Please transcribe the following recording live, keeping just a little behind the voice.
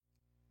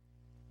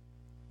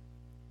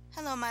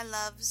Hello, my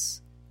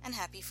loves, and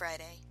happy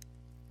Friday.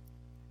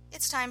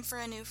 It's time for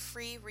a new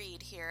free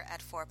read here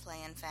at Foreplay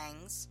and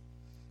Fangs.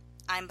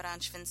 I'm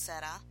Brantwijn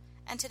Serrah,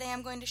 and today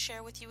I'm going to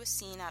share with you a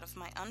scene out of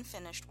my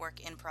unfinished work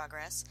in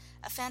progress,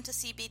 a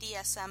fantasy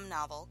BDSM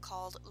novel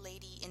called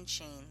Lady in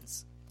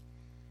Chains.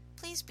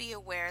 Please be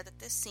aware that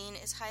this scene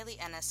is highly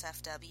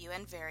NSFW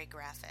and very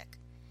graphic.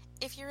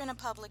 If you're in a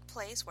public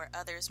place where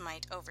others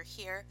might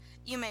overhear,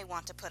 you may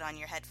want to put on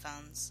your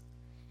headphones.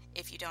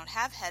 If you don't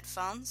have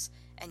headphones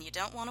and you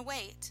don't want to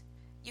wait,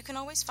 you can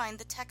always find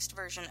the text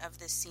version of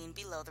this scene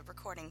below the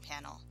recording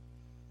panel.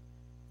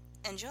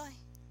 Enjoy!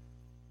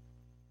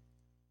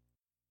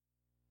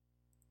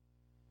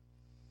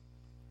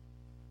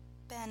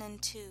 Bannon,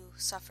 too,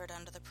 suffered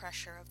under the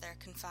pressure of their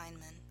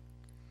confinement.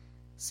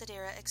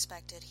 Serrah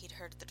expected he'd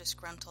heard the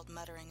disgruntled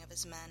muttering of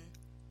his men.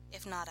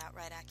 If not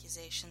outright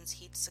accusations,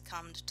 he'd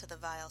succumbed to the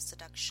vile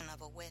seduction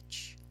of a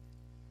witch.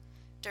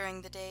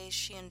 During the days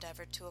she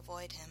endeavored to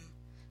avoid him,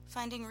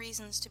 finding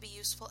reasons to be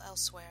useful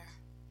elsewhere.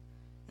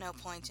 No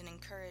point in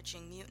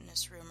encouraging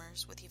mutinous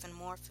rumors with even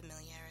more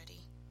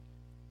familiarity.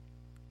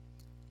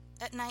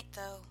 At night,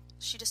 though,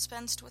 she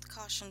dispensed with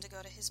caution to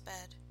go to his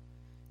bed,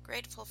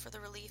 grateful for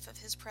the relief of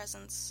his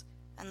presence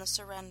and the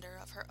surrender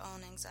of her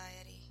own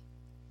anxiety.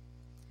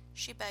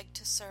 She begged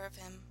to serve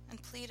him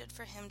and pleaded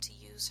for him to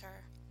use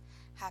her,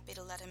 happy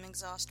to let him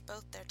exhaust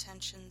both their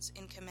tensions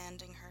in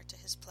commanding her to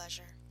his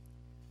pleasure.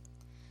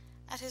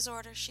 At his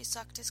order she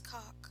sucked his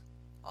cock,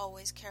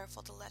 always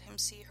careful to let him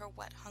see her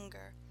wet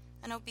hunger,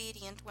 and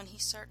obedient when he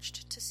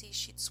searched to see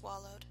she'd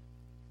swallowed.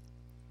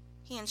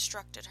 He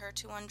instructed her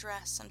to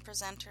undress and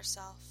present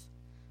herself,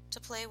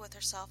 to play with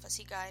herself as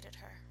he guided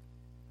her.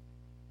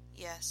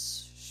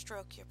 "Yes,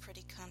 stroke your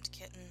pretty cunt,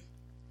 kitten,"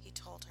 he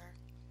told her.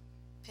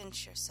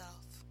 "Pinch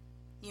yourself,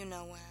 you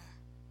know where.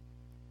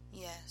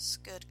 Yes,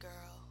 good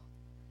girl.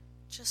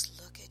 Just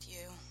look at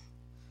you.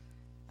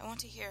 I want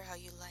to hear how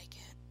you like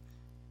it."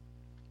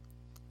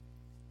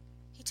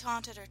 He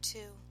taunted her,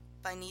 too,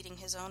 by kneading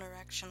his own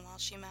erection while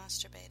she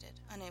masturbated,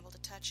 unable to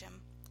touch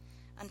him,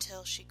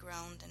 until she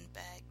groaned and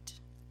begged.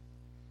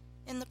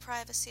 In the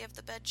privacy of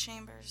the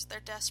bedchambers,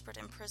 their desperate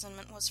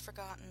imprisonment was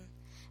forgotten,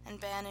 and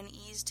Bannon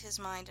eased his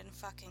mind in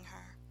fucking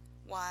her,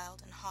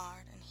 wild and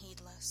hard and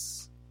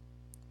heedless.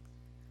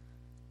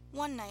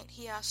 One night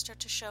he asked her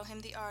to show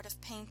him the art of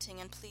painting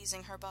and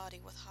pleasing her body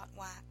with hot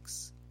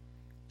wax.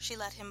 She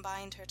let him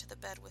bind her to the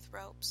bed with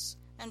ropes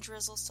and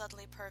drizzle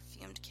subtly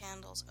perfumed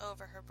candles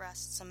over her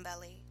breasts and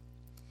belly.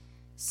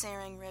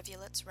 Searing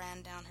rivulets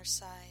ran down her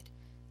side,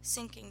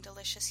 sinking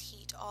delicious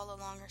heat all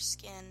along her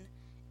skin,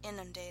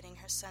 inundating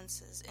her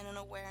senses in an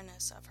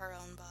awareness of her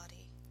own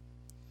body.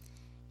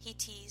 He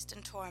teased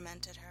and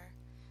tormented her,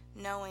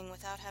 knowing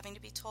without having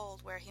to be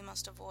told where he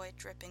must avoid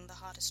dripping the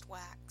hottest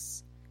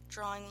wax,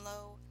 drawing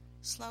low,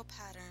 slow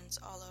patterns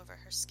all over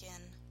her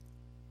skin.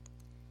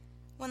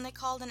 When they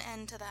called an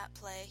end to that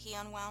play, he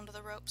unwound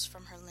the ropes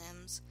from her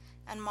limbs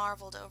and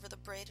marveled over the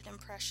braided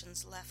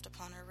impressions left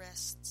upon her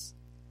wrists.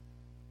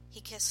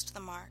 He kissed the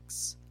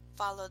marks,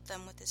 followed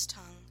them with his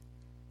tongue,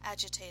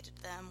 agitated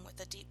them with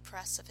a deep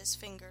press of his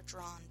finger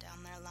drawn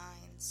down their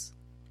lines.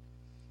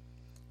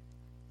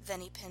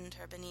 Then he pinned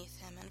her beneath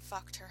him and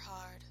fucked her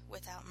hard,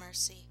 without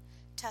mercy,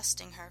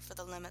 testing her for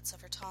the limits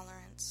of her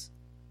tolerance.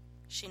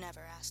 She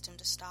never asked him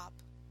to stop.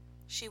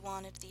 She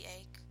wanted the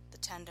ache, the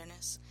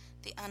tenderness,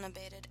 the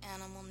unabated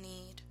animal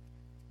need.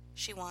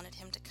 She wanted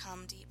him to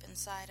come deep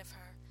inside of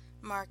her,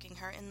 marking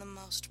her in the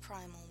most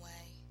primal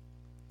way.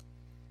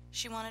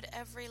 She wanted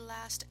every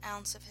last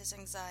ounce of his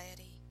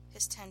anxiety,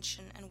 his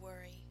tension and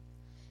worry,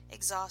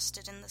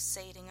 exhausted in the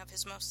sating of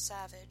his most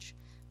savage,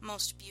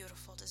 most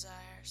beautiful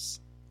desires.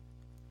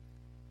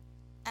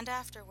 And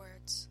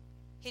afterwards,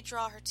 he'd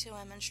draw her to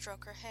him and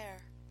stroke her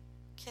hair,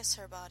 kiss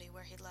her body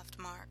where he'd left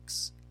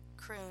marks,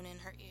 croon in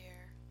her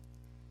ear.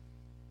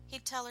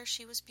 He'd tell her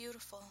she was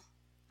beautiful,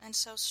 and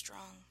so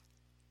strong,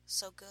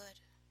 so good.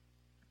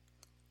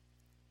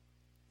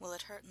 "Will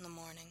it hurt in the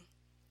morning?"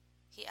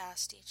 he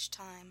asked each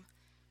time,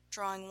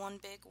 drawing one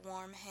big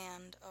warm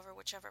hand over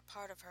whichever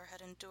part of her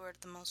had endured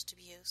the most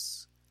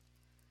abuse.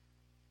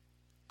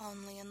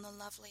 "Only in the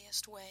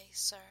loveliest way,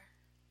 sir,"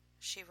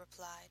 she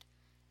replied,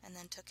 and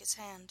then took his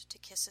hand to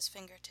kiss his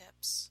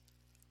fingertips.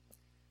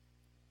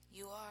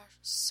 "You are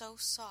so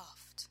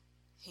soft,"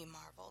 he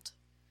marveled.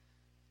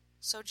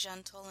 "So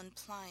gentle and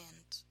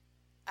pliant,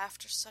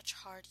 after such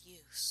hard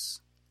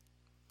use."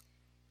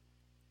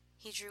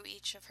 He drew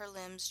each of her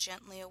limbs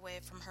gently away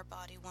from her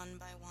body one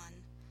by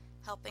one,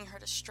 helping her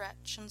to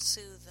stretch and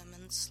soothe them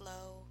in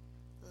slow,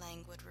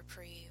 languid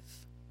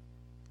reprieve.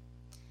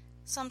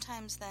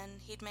 Sometimes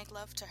then he'd make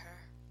love to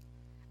her,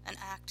 an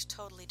act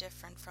totally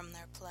different from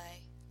their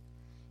play.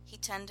 He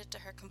tended to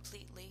her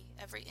completely,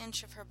 every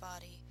inch of her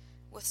body,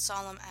 with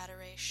solemn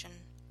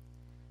adoration.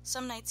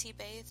 Some nights he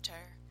bathed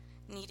her,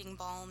 kneading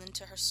balm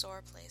into her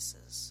sore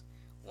places,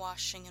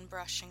 washing and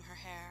brushing her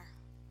hair.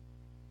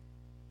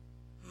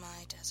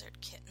 "My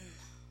desert kitten,"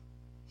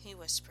 he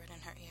whispered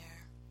in her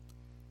ear.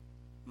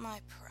 "My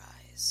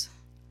prize.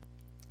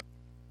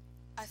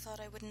 I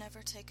thought I would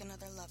never take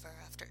another lover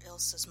after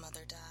Ilsa's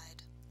mother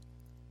died.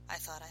 I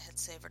thought I had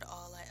savored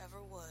all I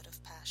ever would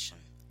of passion.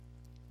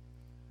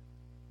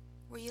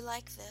 Were you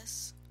like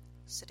this?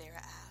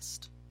 Serrah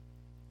asked.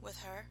 With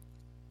her?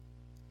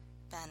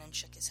 Bannon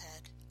shook his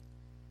head.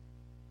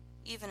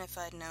 Even if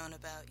I'd known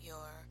about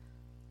your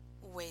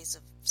ways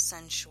of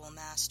sensual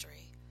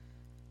mastery,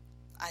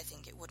 I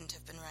think it wouldn't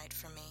have been right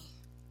for me.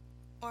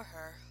 Or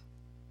her.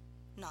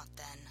 Not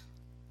then.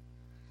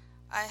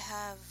 I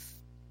have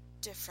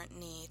different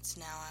needs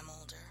now I'm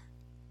older.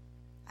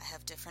 I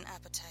have different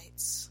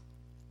appetites.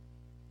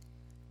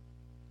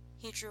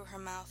 He drew her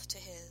mouth to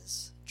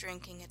his,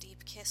 drinking a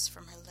deep kiss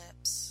from her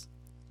lips.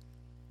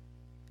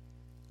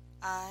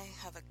 I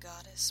have a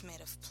goddess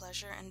made of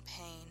pleasure and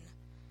pain,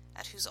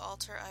 at whose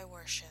altar I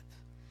worship,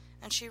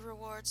 and she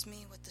rewards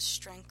me with the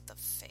strength of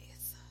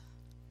faith.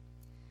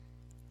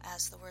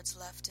 As the words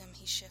left him,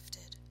 he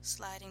shifted,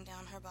 sliding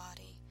down her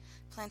body,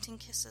 planting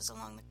kisses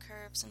along the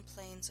curves and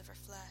planes of her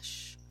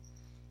flesh.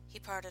 He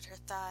parted her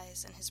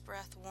thighs, and his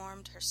breath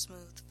warmed her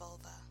smooth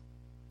vulva.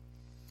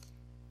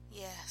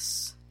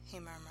 Yes, he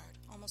murmured,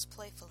 almost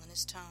playful in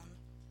his tone.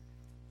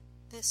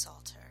 This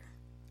altar,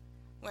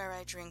 where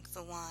I drink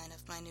the wine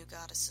of my new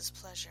goddess's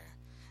pleasure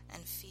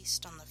and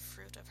feast on the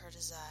fruit of her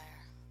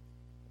desire.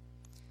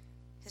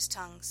 His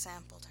tongue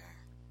sampled her.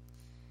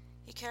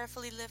 He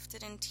carefully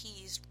lifted and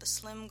teased the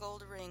slim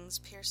gold rings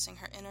piercing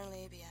her inner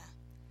labia,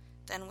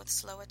 then with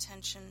slow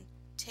attention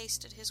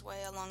tasted his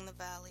way along the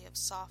valley of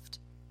soft,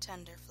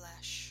 tender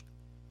flesh.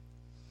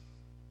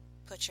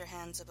 Put your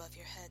hands above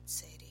your head,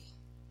 Sadie.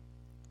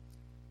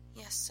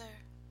 Yes, sir,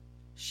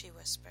 she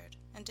whispered,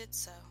 and did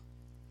so.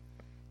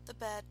 The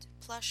bed,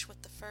 plush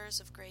with the furs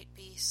of great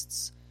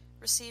beasts,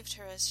 received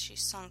her as she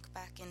sunk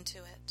back into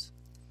it.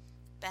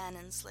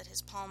 Bannon slid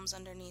his palms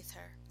underneath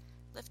her,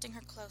 lifting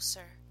her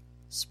closer,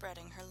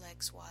 spreading her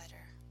legs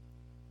wider.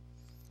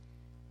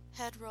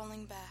 Head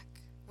rolling back,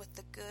 with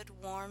the good,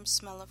 warm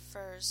smell of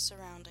furs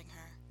surrounding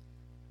her,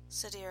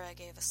 Serrah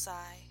gave a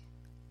sigh.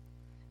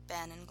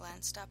 Bannon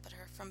glanced up at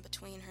her from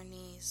between her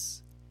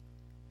knees.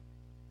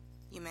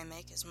 You may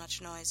make as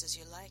much noise as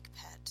you like,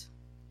 pet.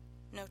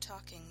 No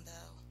talking,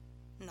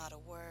 though. Not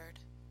a word.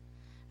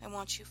 I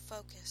want you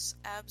focused,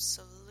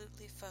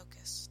 absolutely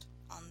focused,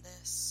 on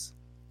this.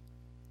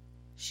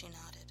 She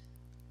nodded.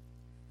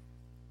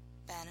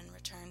 Bannon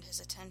returned his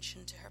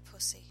attention to her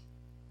pussy.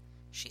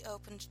 She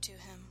opened to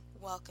him,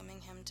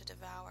 welcoming him to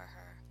devour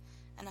her,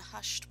 and a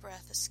hushed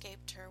breath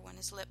escaped her when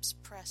his lips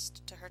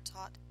pressed to her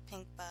taut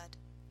pink bud.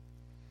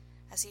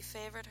 As he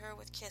favored her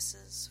with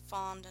kisses,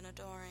 fond and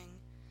adoring,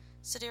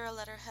 Serrah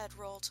let her head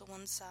roll to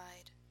one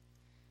side.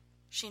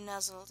 She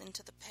nuzzled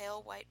into the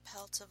pale white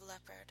pelt of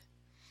leopard.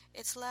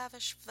 Its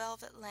lavish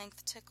velvet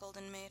length tickled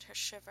and made her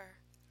shiver.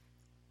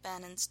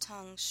 Bannon's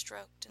tongue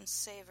stroked and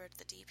savored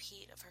the deep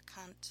heat of her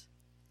cunt.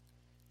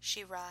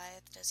 She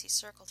writhed as he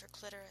circled her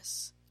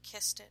clitoris,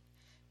 kissed it,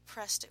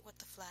 pressed it with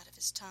the flat of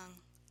his tongue.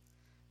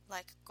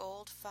 Like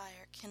gold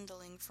fire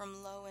kindling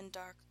from low and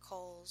dark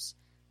coals,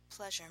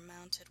 pleasure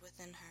mounted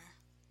within her.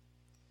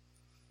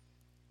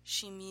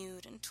 She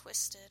mewed and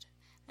twisted,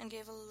 and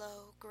gave a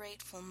low,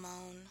 grateful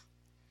moan.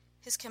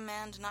 His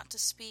command not to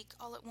speak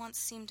all at once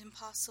seemed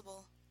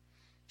impossible.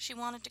 She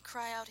wanted to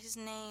cry out his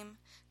name,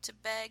 to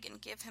beg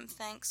and give him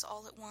thanks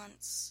all at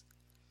once.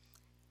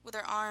 With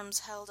her arms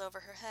held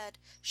over her head,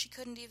 she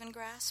couldn't even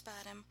grasp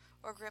at him,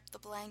 or grip the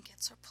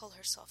blankets, or pull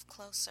herself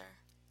closer.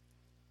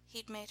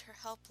 He'd made her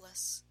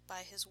helpless by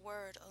his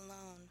word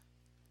alone.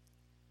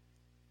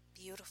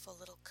 Beautiful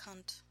little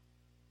cunt,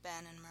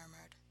 Bannon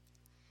murmured.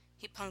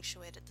 He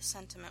punctuated the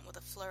sentiment with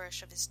a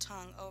flourish of his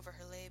tongue over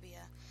her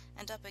labia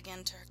and up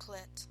again to her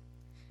clit.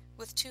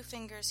 With 2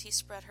 fingers he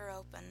spread her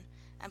open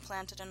and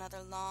planted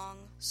another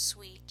long,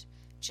 sweet,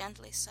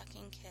 gently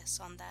sucking kiss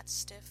on that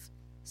stiff,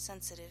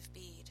 sensitive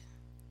bead.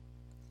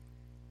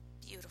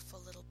 Beautiful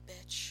little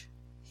bitch,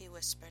 he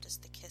whispered as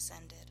the kiss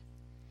ended.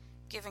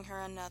 Giving her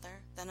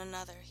another, then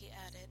another, he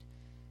added,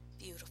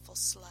 beautiful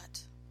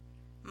slut,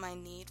 my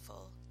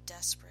needful,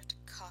 desperate,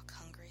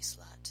 cock-hungry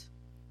slut.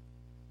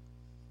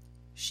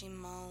 She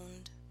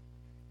moaned.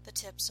 The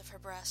tips of her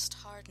breast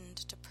hardened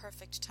to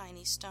perfect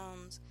tiny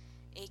stones,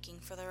 aching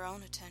for their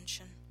own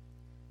attention.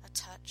 A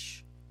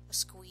touch, a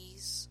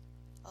squeeze,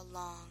 a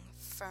long,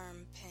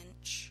 firm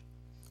pinch.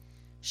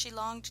 She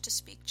longed to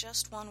speak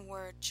just one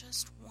word,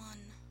 just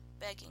one,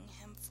 begging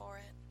him for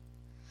it.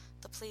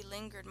 The plea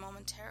lingered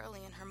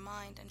momentarily in her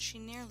mind, and she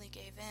nearly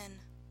gave in.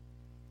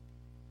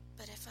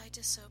 But if I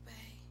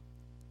disobey,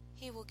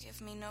 he will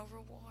give me no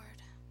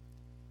reward.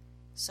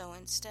 So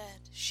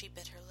instead, she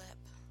bit her lip.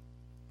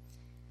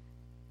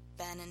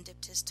 Bannon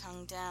dipped his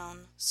tongue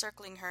down,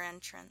 circling her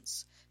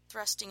entrance,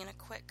 thrusting in a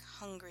quick,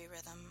 hungry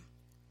rhythm.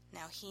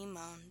 Now he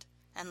moaned,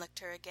 and licked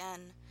her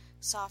again,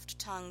 soft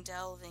tongue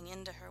delving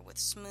into her with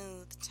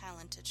smooth,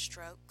 talented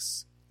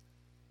strokes.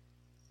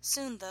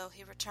 Soon, though,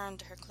 he returned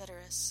to her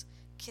clitoris,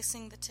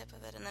 kissing the tip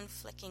of it and then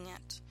flicking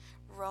it,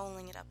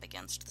 rolling it up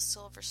against the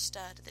silver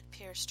stud that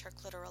pierced her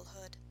clitoral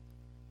hood.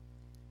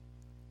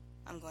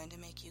 I'm going to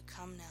make you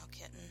come now,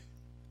 kitten.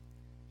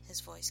 His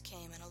voice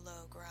came in a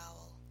low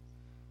growl.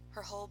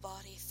 Her whole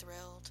body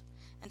thrilled.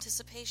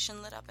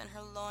 Anticipation lit up in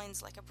her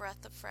loins like a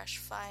breath of fresh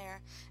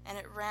fire, and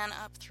it ran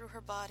up through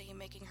her body,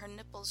 making her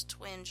nipples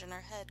twinge and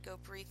her head go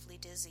briefly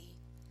dizzy.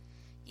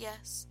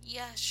 Yes,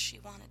 yes, she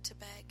wanted to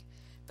beg,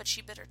 but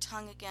she bit her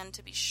tongue again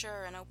to be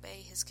sure and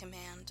obey his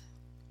command.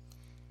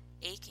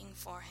 Aching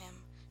for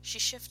him, she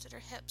shifted her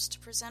hips to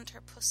present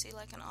her pussy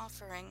like an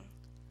offering.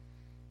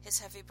 His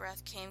heavy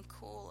breath came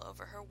cool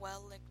over her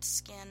well-licked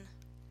skin.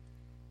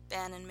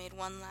 Bannon made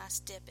one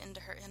last dip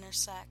into her inner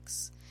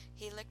sex.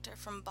 He licked her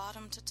from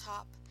bottom to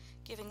top,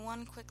 giving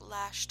one quick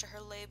lash to her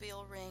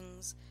labial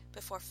rings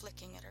before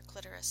flicking at her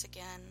clitoris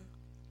again.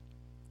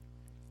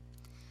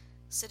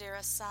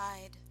 Serrah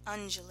sighed,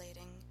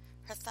 undulating,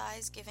 her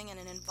thighs giving an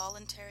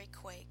involuntary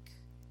quake.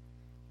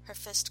 Her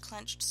fist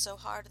clenched so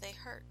hard they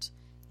hurt,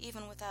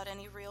 even without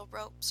any real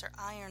ropes or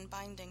iron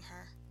binding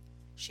her.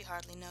 She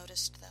hardly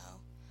noticed,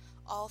 though.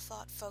 All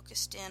thought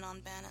focused in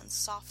on Bannon's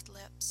soft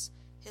lips,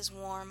 his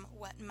warm,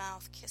 wet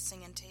mouth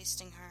kissing and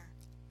tasting her.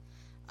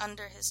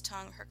 Under his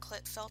tongue her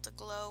clit felt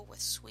aglow with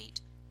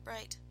sweet,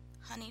 bright,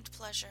 honeyed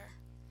pleasure.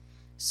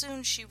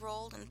 Soon she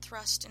rolled and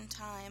thrust in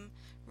time,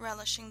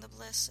 relishing the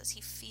bliss as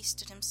he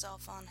feasted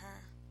himself on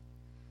her.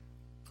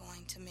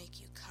 Going to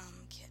make you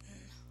come,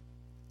 kitten.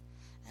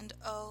 And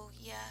oh,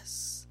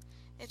 yes,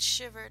 it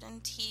shivered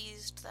and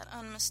teased that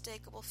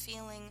unmistakable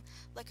feeling,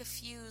 like a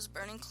fuse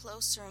burning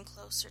closer and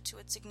closer to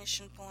its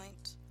ignition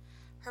point.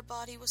 Her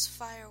body was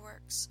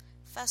fireworks,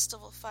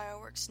 festival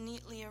fireworks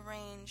neatly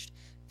arranged,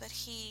 but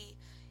he,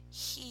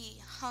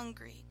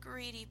 hungry,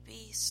 greedy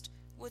beast,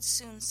 would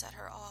soon set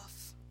her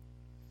off.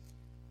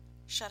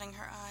 Shutting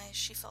her eyes,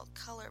 she felt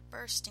color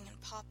bursting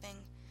and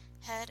popping,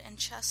 head and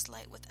chest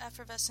light with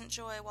effervescent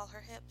joy, while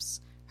her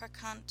hips, her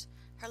cunt,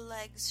 her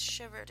legs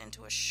shivered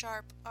into a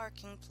sharp,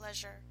 arcing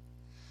pleasure.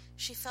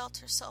 She felt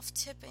herself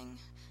tipping,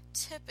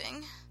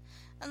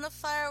 and the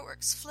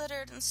fireworks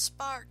flittered and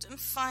sparked and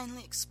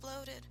finally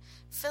exploded,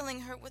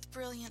 filling her with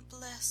brilliant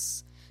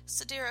bliss.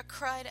 Serrah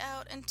cried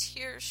out, and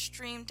tears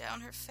streamed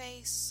down her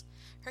face.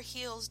 Her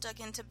heels dug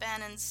into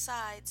Bannon's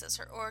sides as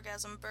her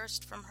orgasm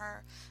burst from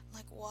her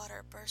like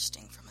water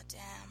bursting from a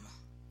dam.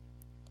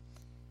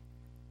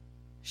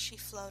 She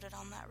floated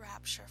on that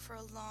rapture for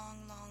a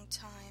long, long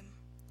time.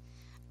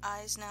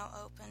 Eyes now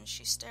open,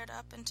 she stared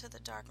up into the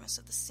darkness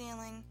of the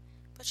ceiling,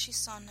 but she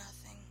saw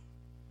nothing.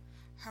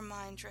 Her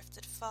mind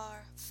drifted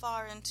far,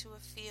 far into a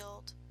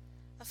field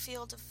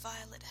of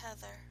violet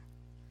heather.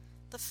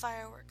 The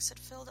fireworks had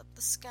filled up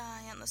the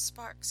sky, and the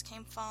sparks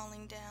came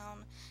falling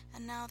down,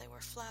 and now they were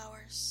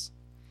flowers.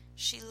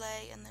 She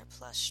lay in their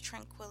plush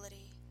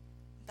tranquility,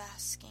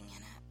 basking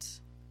in it.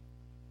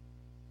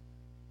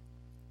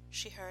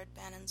 She heard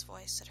Bannon's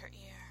voice at her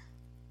ear.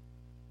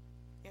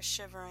 "You're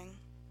shivering.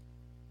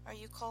 Are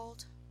you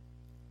cold?"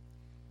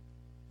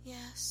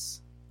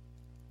 "Yes."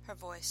 Her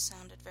voice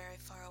sounded very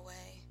far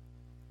away.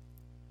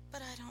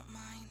 "But I don't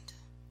mind."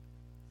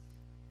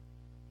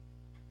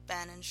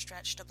 Bannon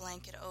stretched a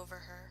blanket over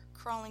her,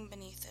 crawling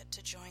beneath it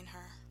to join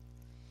her.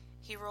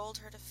 He rolled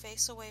her to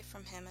face away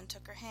from him and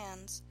took her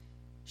hands.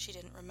 She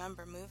didn't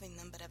remember moving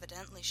them, but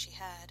evidently she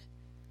had,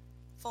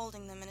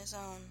 folding them in his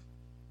own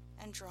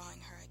and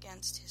drawing her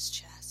against his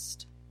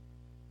chest.